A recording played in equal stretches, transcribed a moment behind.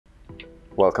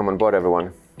Welcome on board,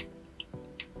 everyone.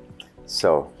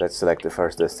 So let's select the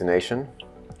first destination.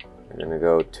 I'm going to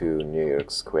go to New York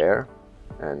Square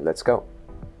and let's go.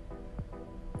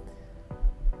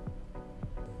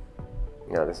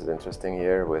 Now this is interesting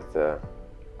here with the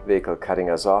vehicle cutting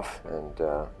us off and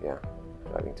yeah,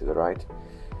 driving to the right.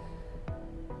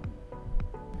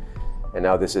 And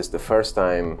now this is the first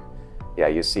time, yeah,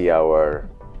 you see our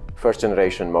first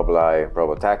generation Mobileye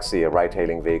robotaxi, a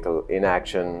ride-hailing vehicle in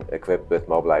action, equipped with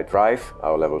Mobileye Drive,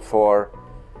 our level 4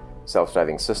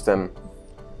 self-driving system.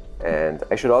 And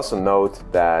I should also note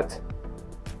that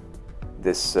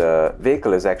this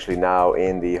vehicle is actually now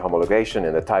in the homologation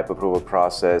and the type approval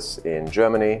process in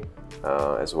Germany,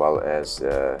 as well as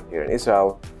here in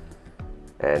Israel.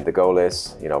 And the goal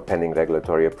is, pending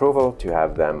regulatory approval, to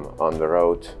have them on the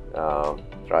road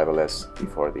driverless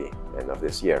before the end of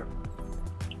this year.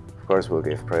 Of course, we'll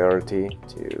give priority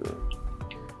to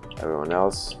everyone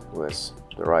else who has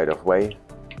the right of way.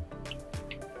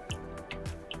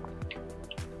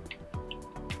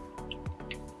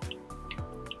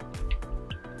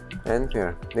 And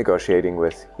we're negotiating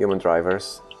with human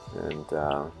drivers, and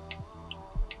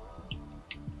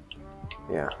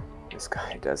yeah, this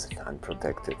guy does an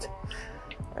unprotected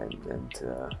and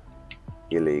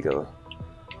illegal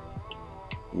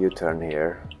U-turn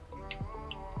here.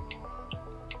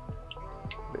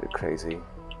 A bit crazy.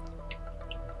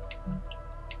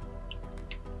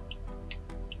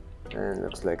 And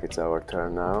looks like it's our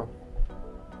turn now.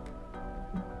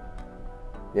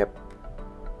 Yep.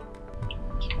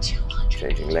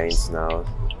 Changing lanes now.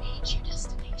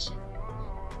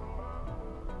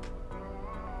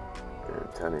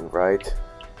 And turning right.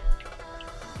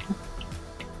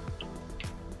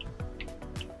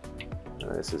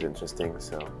 This is interesting.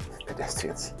 So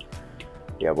pedestrians,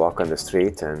 yeah, walk on the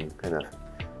street and kind of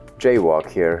jaywalk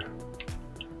here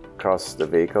across the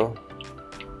vehicle,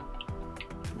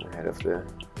 ahead of the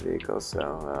vehicle. So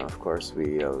of course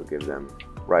we'll give them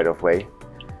right of way,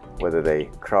 whether they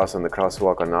cross on the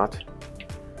crosswalk or not.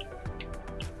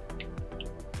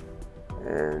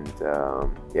 And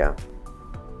yeah,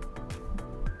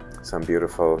 some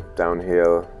beautiful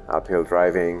downhill, uphill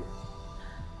driving,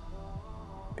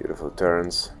 beautiful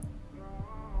turns.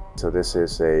 So this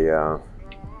is a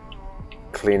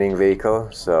cleaning vehicle,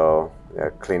 so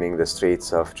they're cleaning the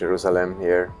streets of Jerusalem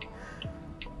here,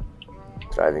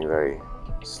 driving very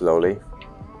slowly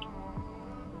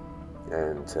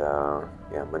and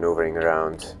yeah, maneuvering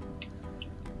around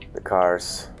the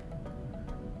cars,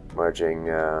 merging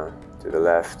to the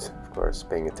left, of course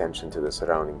paying attention to the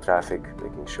surrounding traffic,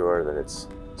 making sure that it's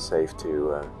safe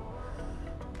to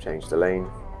change the lane.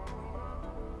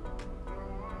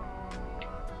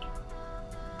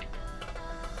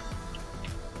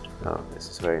 Oh, this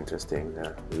is very interesting.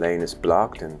 The lane is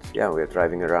blocked and yeah, we are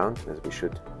driving around as we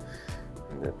should.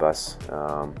 And the bus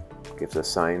gives a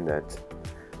sign that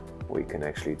we can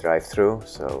actually drive through.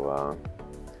 So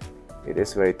it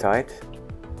is very tight,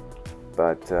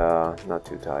 but not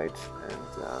too tight.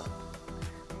 And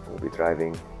we'll be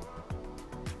driving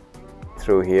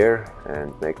through here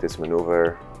and make this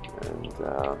maneuver and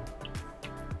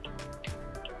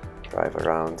drive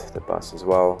around the bus as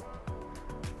well.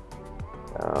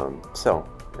 So,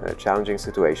 a challenging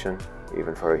situation,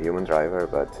 even for a human driver,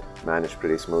 but managed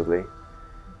pretty smoothly.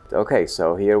 Okay,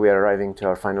 so here we are arriving to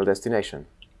our final destination.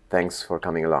 Thanks for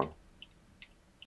coming along.